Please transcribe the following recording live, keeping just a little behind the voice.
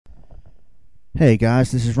Hey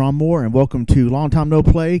guys, this is Ronmower, and welcome to Long Time No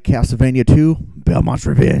Play, Castlevania 2, Belmont's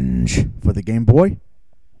Revenge for the Game Boy.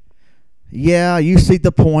 Yeah, you see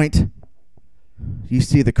the point. You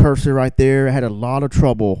see the cursor right there. I had a lot of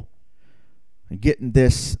trouble getting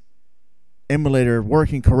this emulator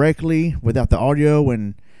working correctly without the audio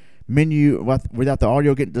and without the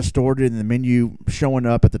audio getting distorted and the menu showing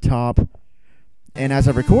up at the top. And as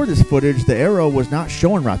I record this footage, the arrow was not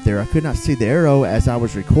showing right there. I could not see the arrow as I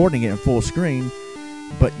was recording it in full screen.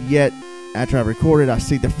 But yet, after I recorded, I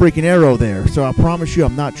see the freaking arrow there. So I promise you,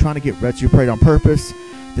 I'm not trying to get retrograde on purpose.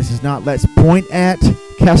 This is not Let's Point at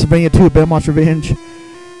Castlevania 2 Belmont's Revenge.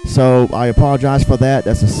 So I apologize for that.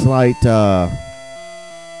 That's a slight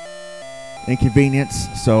inconvenience.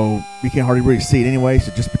 So you can hardly really see it anyway.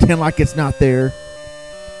 So just pretend like it's not there.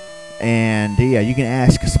 And yeah, you can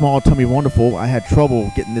ask Small Tummy Wonderful. I had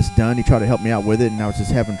trouble getting this done. He tried to help me out with it, and I was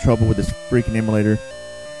just having trouble with this freaking emulator.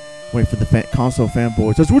 Wait for the console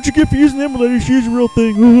fanboy. Says, "What'd you get for using the emulator? You should use a real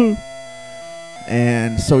thing."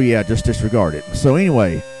 And so yeah, just disregard it. So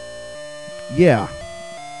anyway, yeah,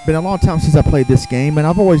 been a long time since I played this game, and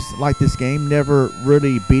I've always liked this game. Never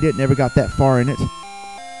really beat it. Never got that far in it.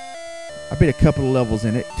 I beat a couple of levels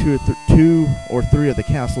in it, two or three of the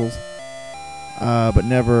castles. But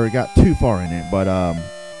never got too far in it. But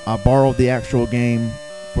I borrowed the actual game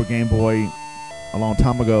for Game Boy a long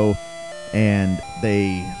time ago, and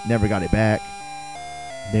they never got it back.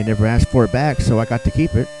 They never asked for it back, so I got to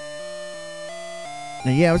keep it.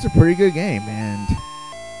 And yeah, it was a pretty good game, and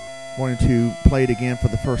wanted to play it again for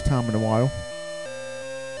the first time in a while.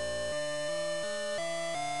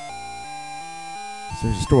 So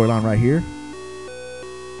there's a storyline right here.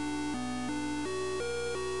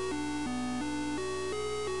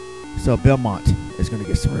 So Belmont is going to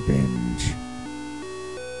get some revenge.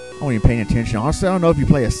 I wasn't even paying attention. Honestly, I don't know if you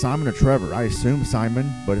play as Simon or Trevor. I assume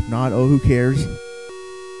Simon, but if not, oh, who cares?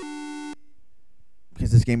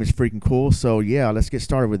 Because this game is freaking cool. So yeah, let's get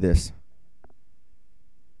started with this.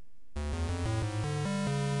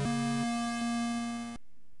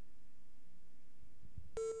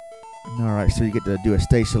 Alright, so you get to do a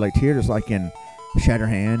stage select here, just like in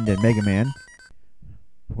Shatterhand and Mega Man.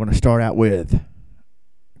 We're going to start out with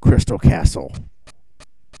Crystal Castle.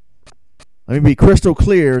 Let me be crystal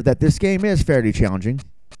clear that this game is fairly challenging.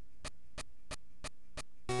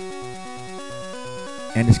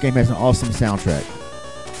 And this game has an awesome soundtrack.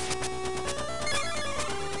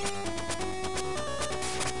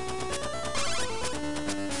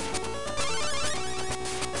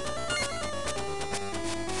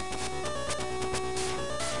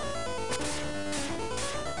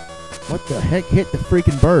 What the heck hit the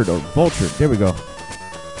freaking bird or vulture? There we go.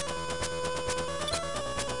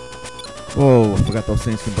 Whoa, I forgot those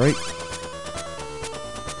things can break.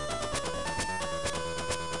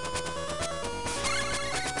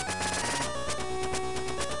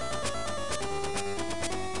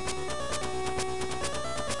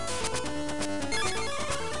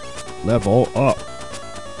 Level up.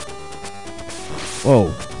 Whoa,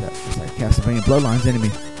 that's like Castlevania Bloodlines enemy.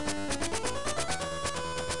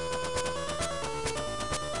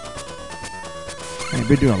 Man,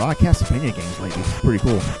 been doing a lot of Castlevania games lately. It's pretty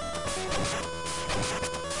cool.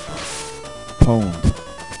 Pwned.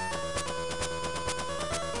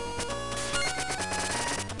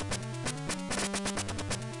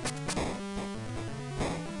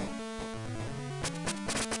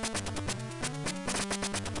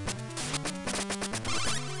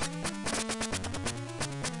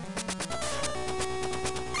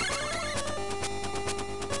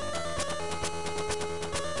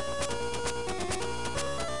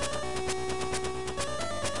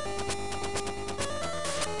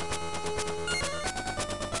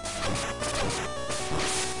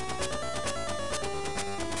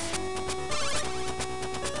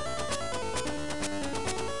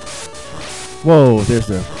 Whoa, there's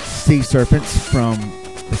the sea serpents from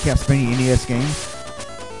the Castlevania NES games.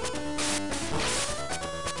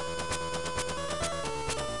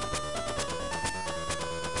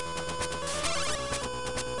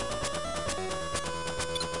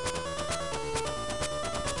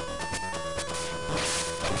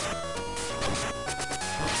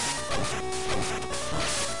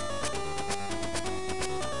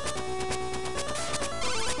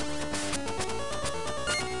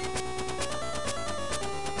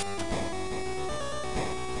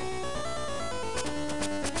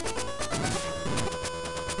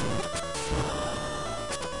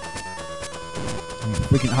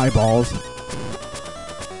 Freaking eyeballs.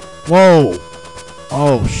 Whoa!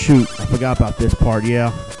 Oh, shoot. I forgot about this part,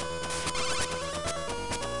 yeah.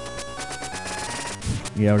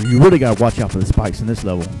 Yeah, you really gotta watch out for the spikes in this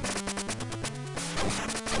level.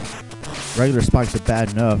 Regular spikes are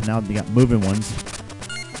bad enough. Now they got moving ones.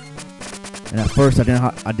 And at first,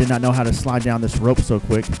 I did not know how to slide down this rope so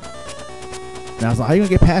quick. And I was like, how are you going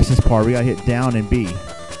to get past this part? We got to hit down and B.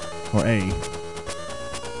 Or A.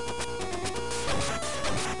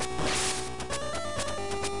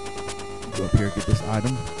 Go up here, get this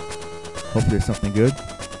item. Hopefully it's something good.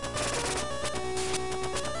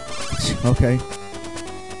 Okay.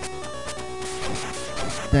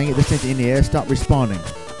 Dang it, this ain't the NES. Stop respawning.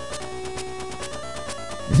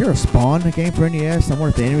 Is there a spawn game for NES? I wonder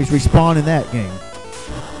if the enemies respawn in that game.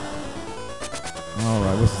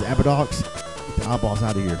 Alright, what's this? Abadox? Get the eyeballs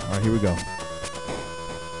out of here. Alright, here we go.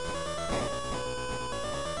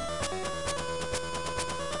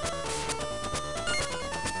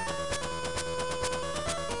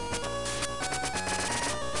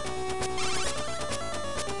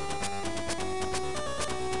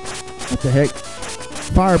 What the heck?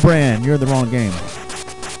 Firebrand, you're in the wrong game.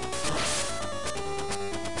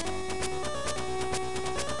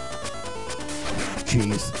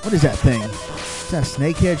 Jeez, what is that thing? Is that a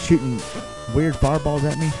snakehead shooting weird fireballs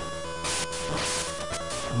at me?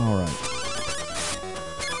 Alright.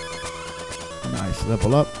 Nice,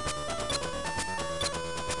 level up.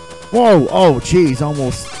 Whoa, oh jeez,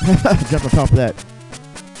 almost jumped on top of that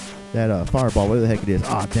fireball, whatever the heck it is.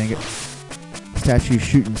 Ah, dang it. Statue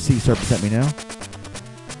shooting sea serpents at me now.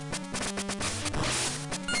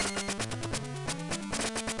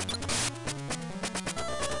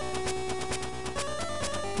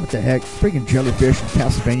 What the heck? Freaking jellyfish in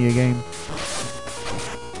Castlevania game.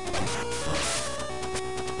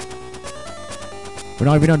 We're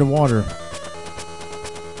not even underwater.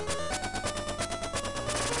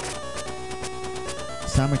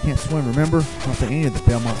 Simon can't swim, remember? I don't think any of the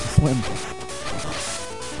Belmonts can swim.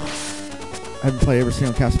 I haven't played every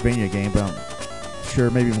single Castlevania game, but I'm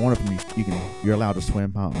sure maybe one of them you're allowed to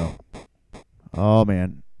swim. I don't know. Oh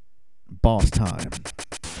man. Boss time.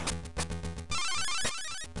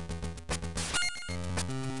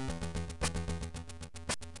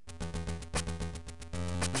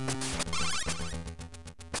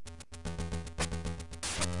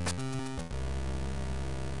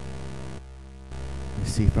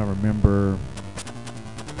 Let's see if I remember.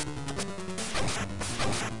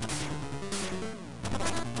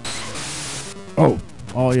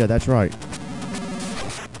 Oh yeah, that's right.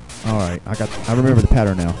 All right, I remember the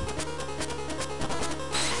pattern now.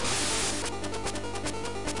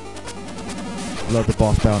 Love the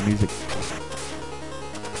boss battle music.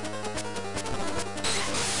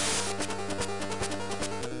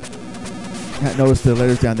 I noticed the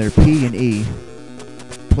letters down there, P and E.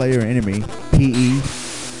 Player and enemy. PE.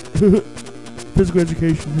 Physical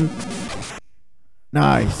education.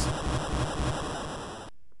 Nice.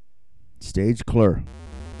 Stage clear.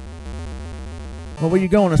 Well, where you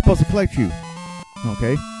going? I'm supposed to collect you.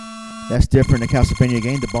 Okay. That's different in the Castlevania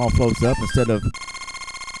game. The ball floats up instead of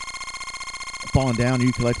falling down,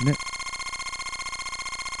 you collecting it.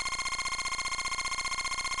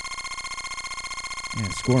 Yeah,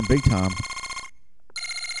 scoring big time.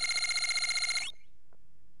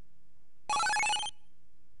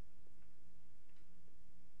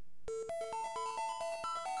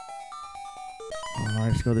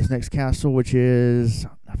 Alright, let's go to this next castle, which is...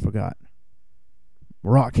 I forgot.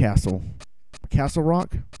 Rock Castle. Castle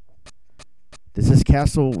Rock? Does this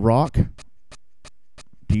castle rock?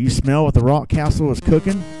 Do you smell what the rock castle is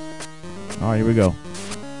cooking? Alright, here we go.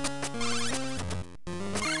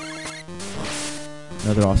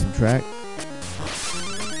 Another awesome track.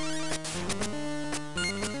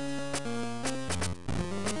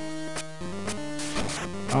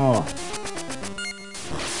 Oh.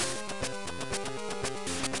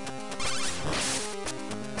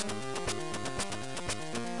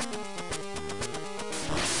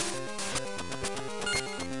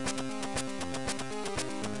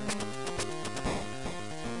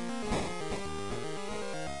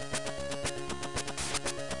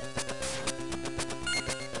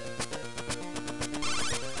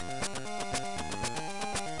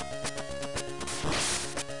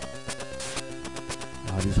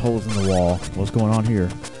 These holes in the wall. What's going on here?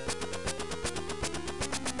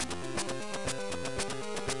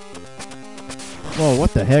 Whoa,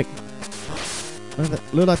 what the heck?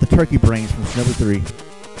 Look like the turkey brains from Shinobi 3.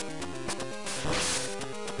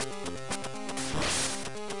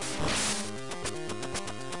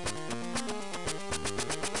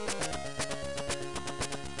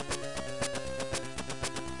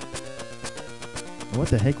 What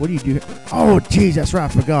the heck? What do you do here? Oh, jeez, that's right. I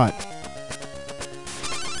forgot.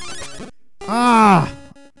 Ah!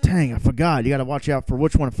 Dang, I forgot. You gotta watch out for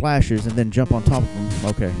which one flashes and then jump on top of them.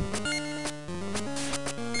 Okay.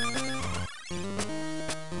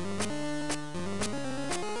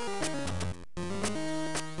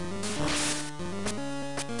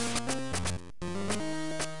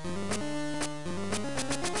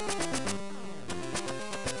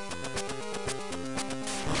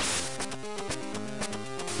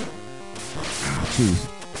 jeez.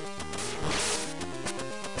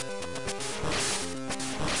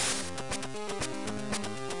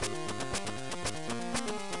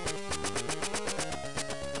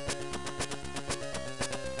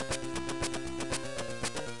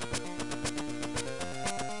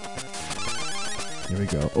 Here we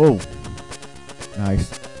go. Oh, nice.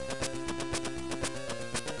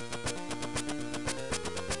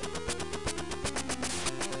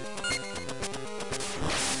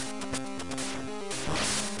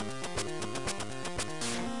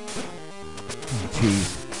 Jeez.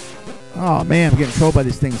 Oh man, I'm getting trolled by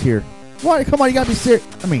these things here. What? Come on, you gotta be serious.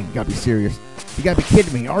 I mean, you gotta be serious. You gotta be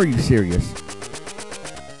kidding me. Are you serious?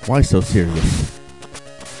 Why so serious?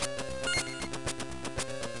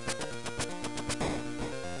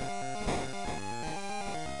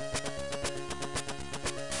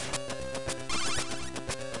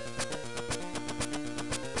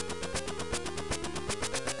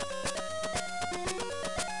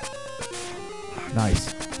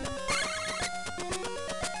 Nice.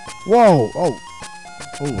 Whoa! Oh!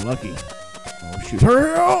 Oh, lucky. Oh, shoot.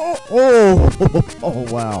 Hurry! Oh! Oh!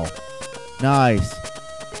 Oh, wow. Nice.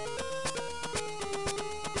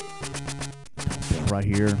 Right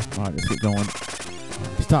here. Alright, let's get going.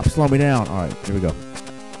 Stop, slow me down. Alright, here we go.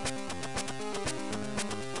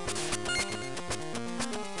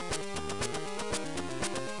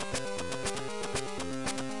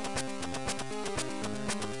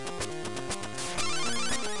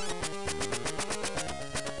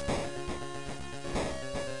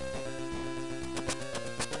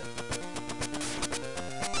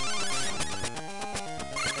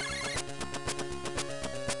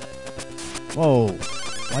 Whoa.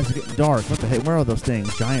 Why is it getting dark? What the heck? Where are those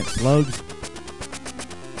things? Giant slugs?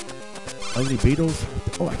 Ugly beetles?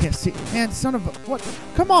 Oh, I can't see. Man, son of a... What?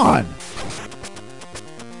 Come on!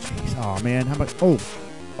 Jeez. Oh, man. How much... Oh.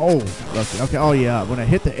 Oh. Lucky. Okay. Oh, yeah. When I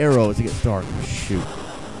hit the arrows, it gets dark. Shoot.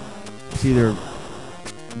 It's either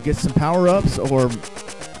get some power-ups or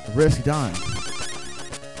risk dying.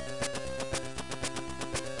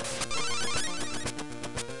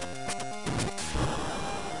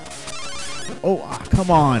 Oh,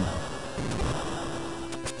 come on.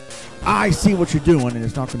 I see what you're doing, and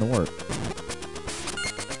it's not going to work.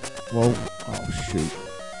 Whoa. Oh, shoot.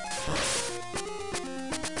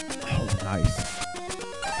 Oh, nice.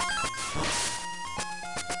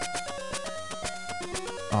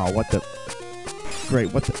 Oh, what the...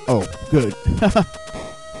 Great, what the... Oh, good.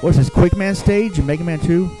 What's this, Quick Man stage in Mega Man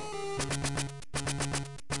 2?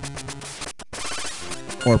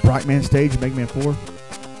 Or Bright Man stage in Mega Man 4?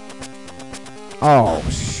 Oh,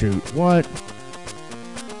 shoot. What?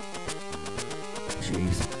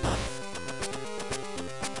 Jeez.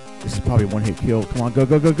 This is probably a one-hit kill. Come on, go,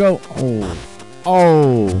 go, go, go. Oh.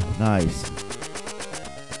 Oh, nice.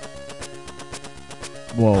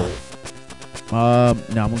 Whoa. No,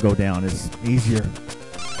 I'm going to go down. It's easier.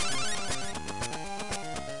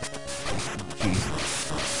 Jeez.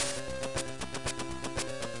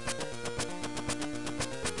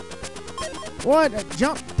 What?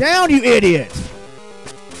 Jump down, you idiot!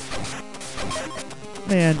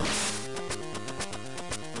 Man.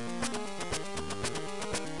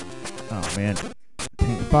 Oh, man.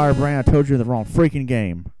 Firebrand, I told you in the wrong freaking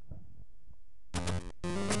game.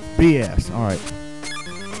 BS. Alright.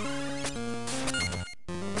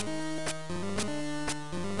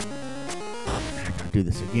 I gotta do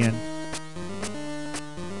this again.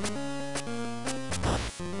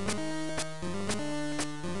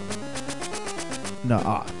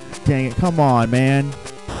 No, dang it. Come on, man.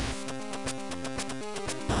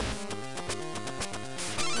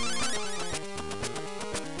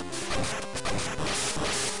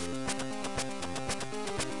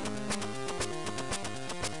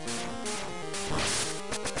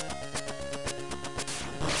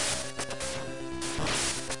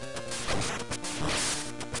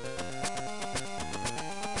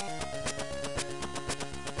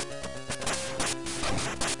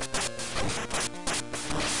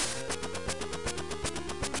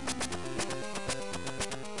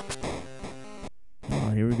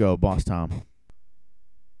 Here we go, boss time.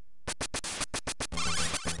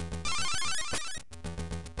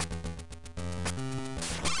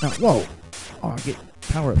 No, whoa. Oh, I get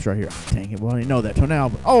power-ups right here. Oh, dang it. Well, I didn't know that till now.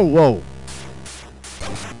 But, oh, whoa.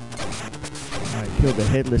 All right, killed the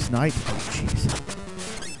headless knight. Oh, jeez.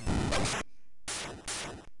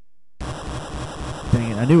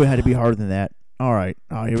 Dang it. I knew it had to be harder than that. All right.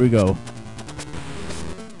 Oh, here we go.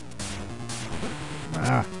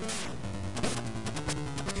 Ah.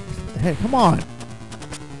 Hey, come on.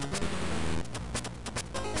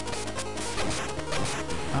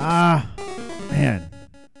 Ah, man.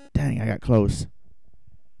 Dang, I got close.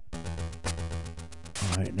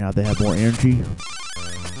 Now they have more energy.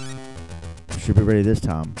 Should be ready this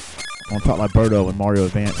time. I'm gonna talk like Birdo in Mario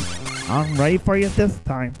Advance. I'm ready for you this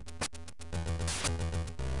time.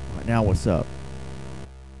 Right now, what's up?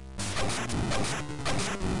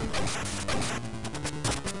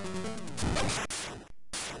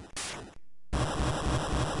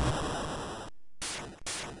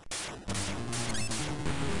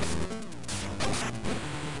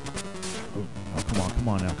 Come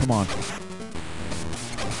on now, come on.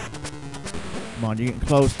 Come on, you're getting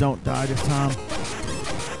close. Don't die this time.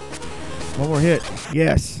 One more hit.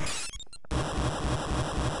 Yes.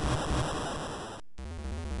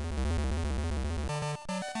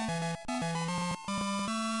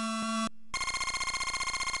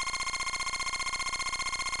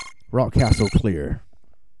 Rock Castle clear.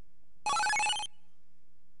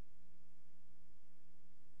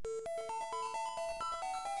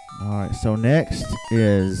 Alright, so next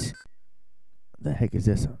is... The heck is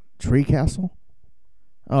this? Tree Castle?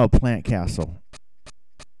 Oh, Plant Castle.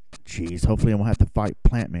 Jeez, hopefully I won't have to fight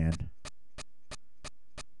Plant Man.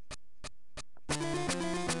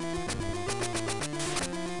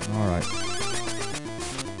 Alright.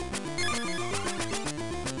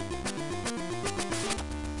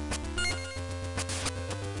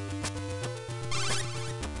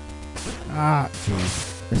 Ah,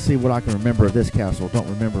 jeez. Let's see what I can remember of this castle. Don't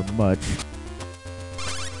remember much.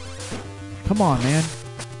 Come on, man.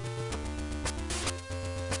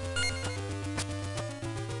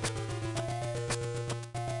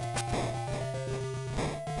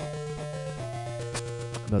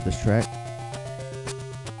 Love this track.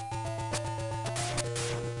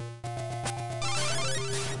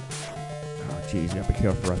 Oh, jeez, you gotta be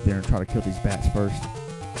careful right there and try to kill these bats first.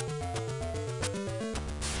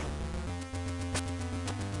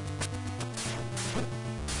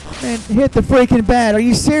 Man, hit the freaking bat. Are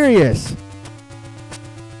you serious?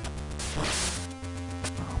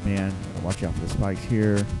 Oh, man. Gotta watch out for the spikes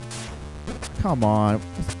here. Come on.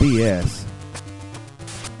 It's BS.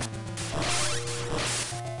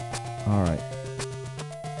 Alright.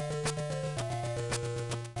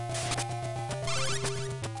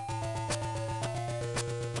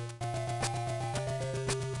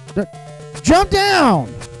 Jump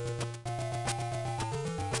down!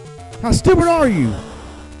 How stupid are you?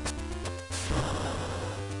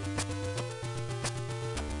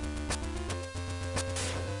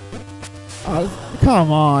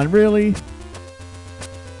 Come on, really?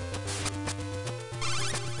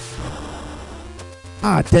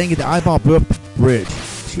 Ah, dang it, the eyeball blew up the bridge.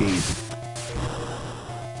 Jeez.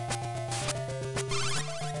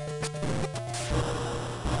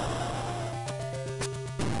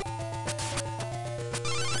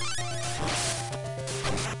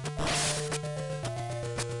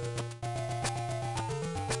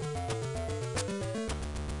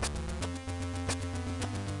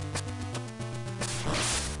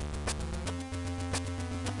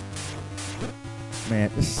 Man,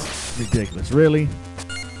 this is ridiculous. Really?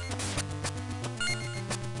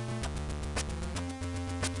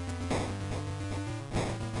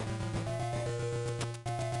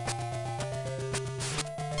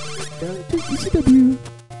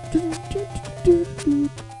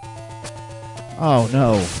 Oh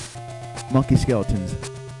no. Monkey skeletons.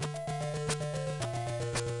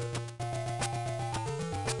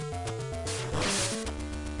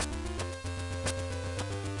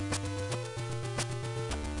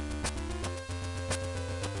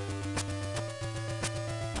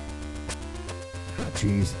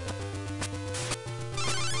 Jeez.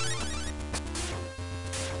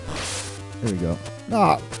 There we go.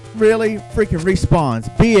 Ah, really? Freaking respawns.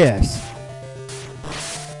 BS.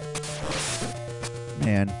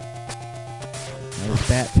 Man. There's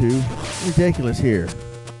bat too. Ridiculous here.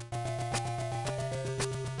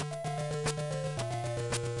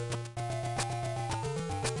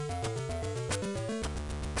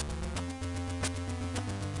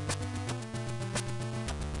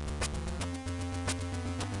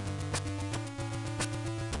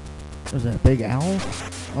 Was that a big owl?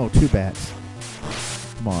 Oh, two bats.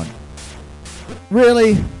 Come on.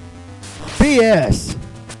 Really? BS.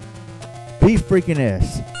 B freaking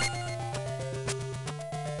S.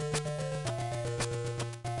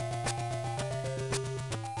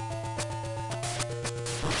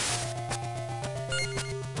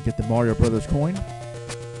 Get the Mario Brothers coin.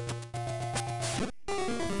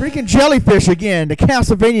 Freaking jellyfish again. The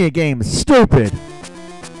Castlevania game is stupid.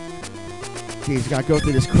 Jeez, gotta go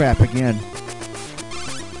through this crap again.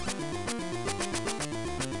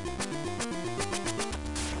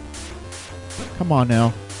 Come on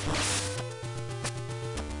now.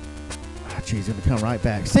 Ah, jeez, gonna come right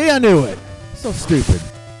back. See, I knew it. So stupid.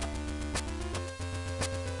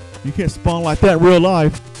 You can't spawn like that in real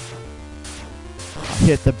life. I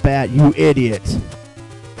hit the bat, you idiot.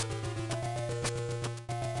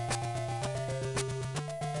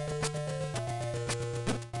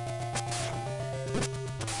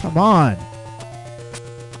 Come on.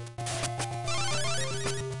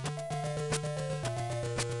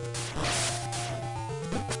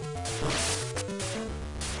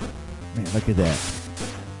 Man, look at that.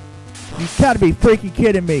 You gotta be freaking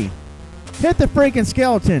kidding me. Hit the freaking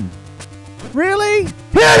skeleton. Really?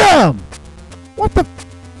 Hit him! What the?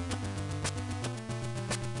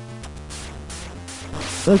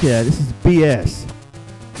 Look at that. This is BS.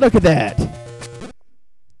 Look at that.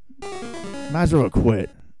 Might as well quit.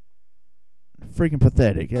 Freaking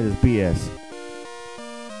pathetic. That is BS.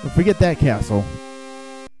 But forget that castle.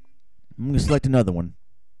 I'm going to select another one.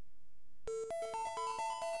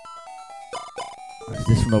 There's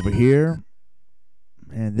this one over here.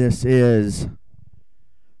 And this is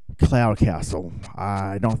Cloud Castle.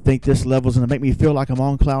 I don't think this level's going to make me feel like I'm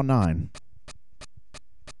on Cloud 9.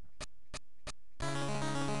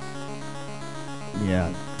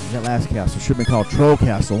 Yeah, that last castle should have been called Troll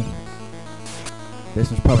Castle.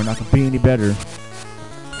 This one's probably not going to be any better.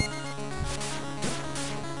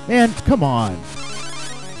 Man, come on.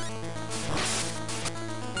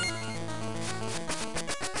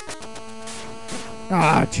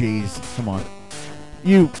 Ah, jeez. Come on.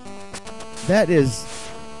 You. That is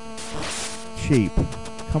cheap.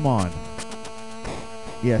 Come on.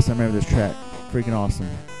 Yes, I remember this track. Freaking awesome.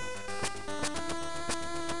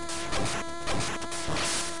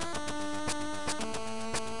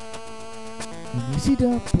 Easy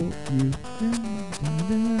double you.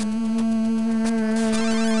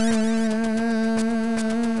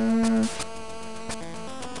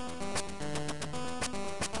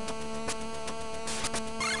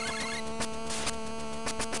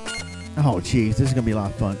 Oh, jeez, this is gonna be a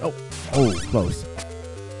lot of fun. Oh, close.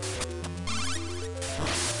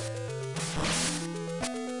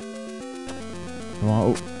 Come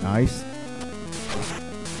on, oh, nice.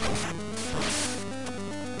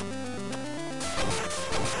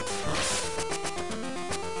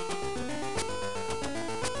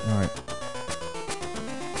 All right.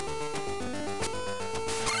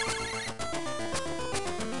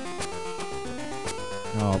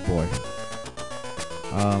 Oh boy.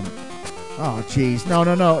 Oh jeez. No.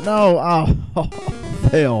 Oh,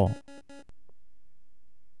 fail.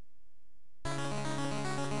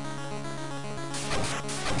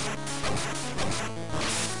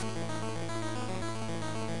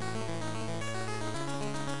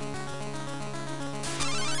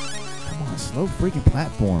 Come on, slow freaking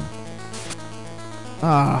platform.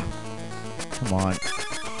 Ah, come on.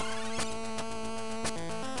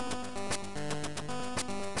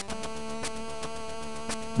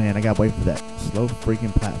 Man, I gotta wait for that slow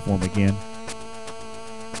freaking platform again.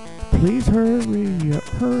 Please hurry up,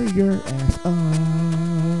 hurry your ass up.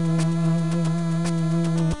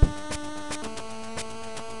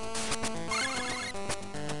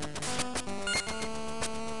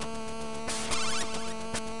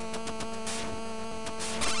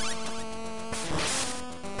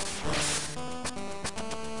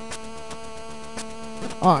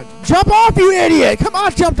 Jump off, you idiot! Come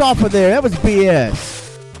on, jumped off of there. That was BS.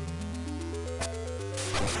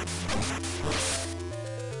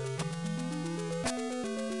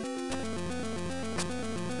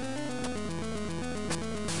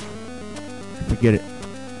 Forget it.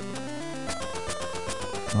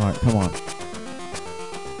 Alright, come on.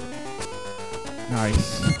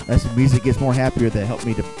 Nice. As the music gets more happier, that helped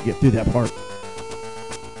me to get through that part.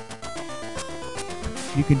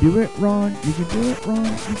 You can do it, Ron. You can do it, Ron.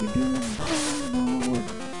 You can do it. Ronmower.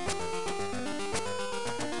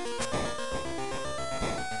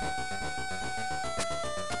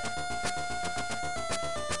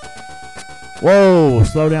 Whoa,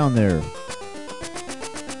 slow down there.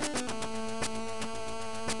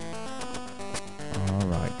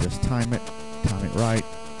 Alright, just time it. Time it right.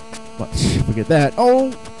 Let's forget that.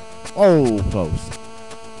 Oh, close.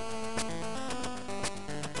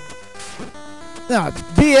 No,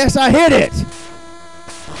 BS, I hit it!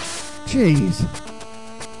 Jeez.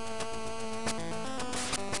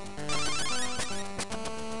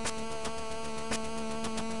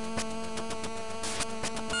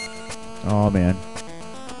 Oh, man.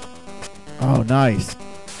 Oh, nice.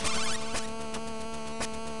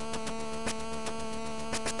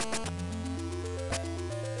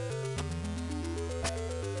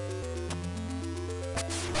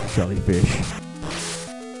 Jellyfish.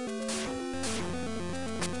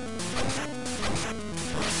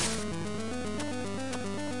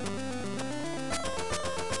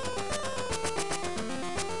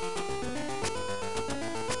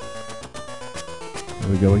 Here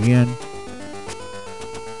we go again.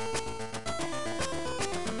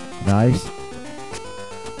 Nice.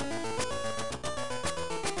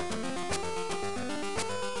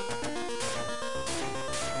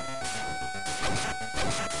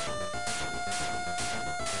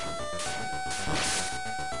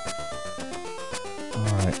 All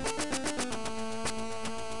right.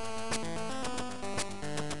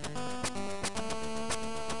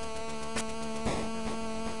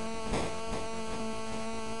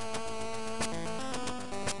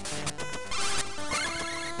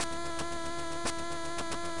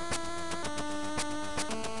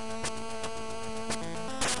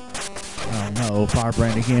 Oh no,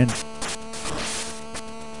 firebrand again.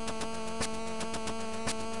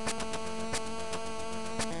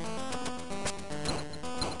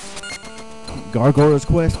 Gargoyle's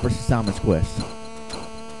quest versus Simon's quest.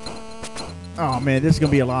 Oh man, this is gonna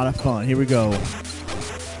be a lot of fun. Here we go.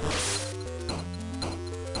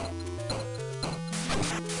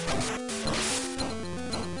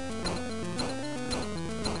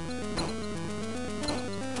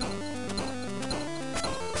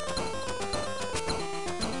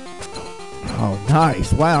 Oh,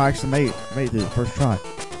 nice. Wow, I actually made it through the first try.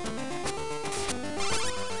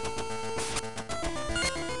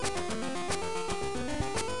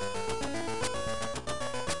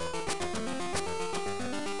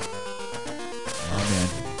 Oh, man.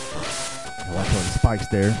 I watch all the spikes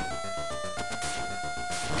there.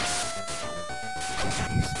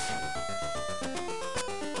 Jeez.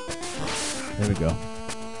 There we go.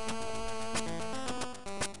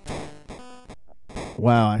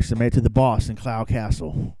 Wow, I actually made it to the boss in Cloud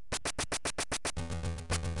Castle.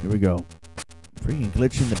 Here we go. Freaking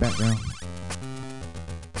glitch in the background.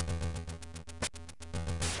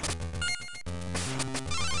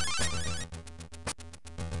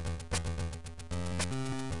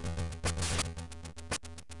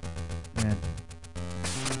 Man.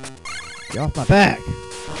 Get off my back.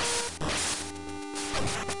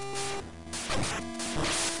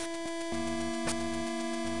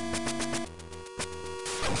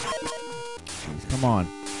 Come on.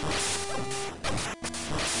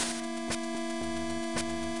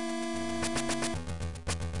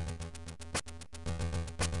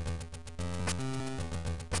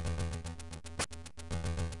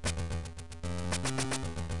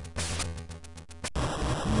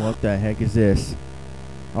 What the heck is this?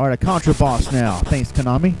 Alright, a Contra boss now. Thanks,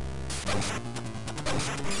 Konami.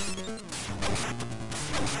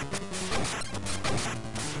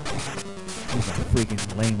 He's a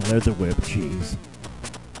freaking lame leather whip. Jeez.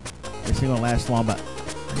 This ain't gonna last long, but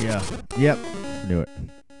yeah. Yep. Knew it.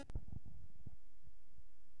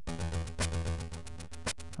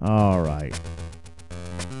 Alright.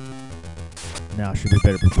 Now should be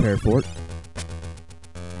better prepared for it.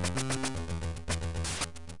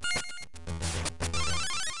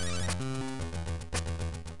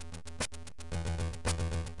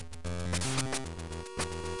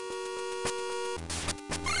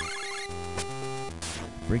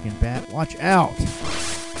 Freaking bat. Watch out.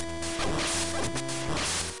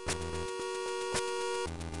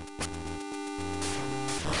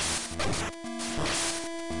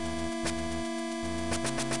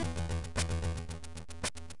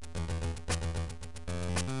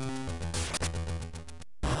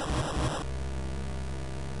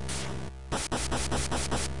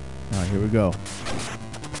 Alright, here we go.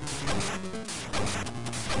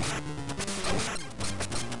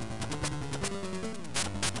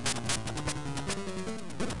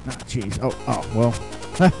 Jeez. Oh, well.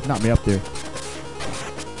 Knocked me up there.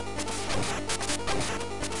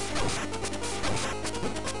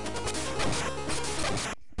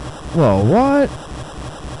 Whoa, what?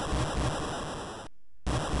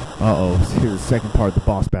 Uh-oh. Here's the second part of the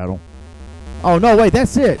boss battle. Oh, no, wait,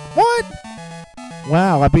 that's it. What?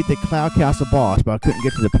 Wow, I beat the Cloud Castle boss, but I couldn't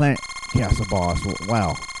get to the Plant Castle boss.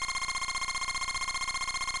 Wow.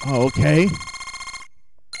 Oh, okay.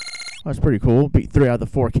 That's pretty cool. Beat 3 out of the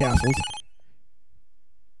 4 castles.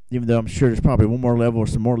 Even though I'm sure there's probably one more level or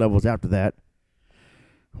some more levels after that.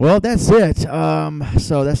 Well, that's it.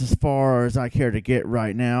 So that's as far as I care to get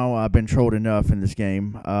right now. I've been trolled enough in this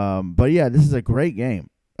game. But yeah, this is a great game.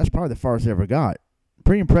 That's probably the farthest I ever got.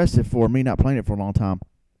 Pretty impressive for me not playing it for a long time.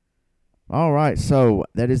 Alright, so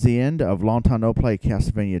that is the end of Long Time No Play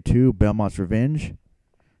Castlevania 2 Belmont's Revenge.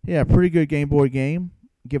 Yeah, pretty good Game Boy game.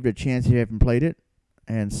 Give it a chance if you haven't played it.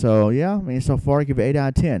 And so, yeah, I mean, so far I give it 8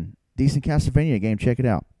 out of 10. Decent Castlevania game. Check it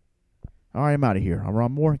out. All right, I'm out of here. I'm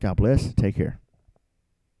Ronmower. God bless. Take care.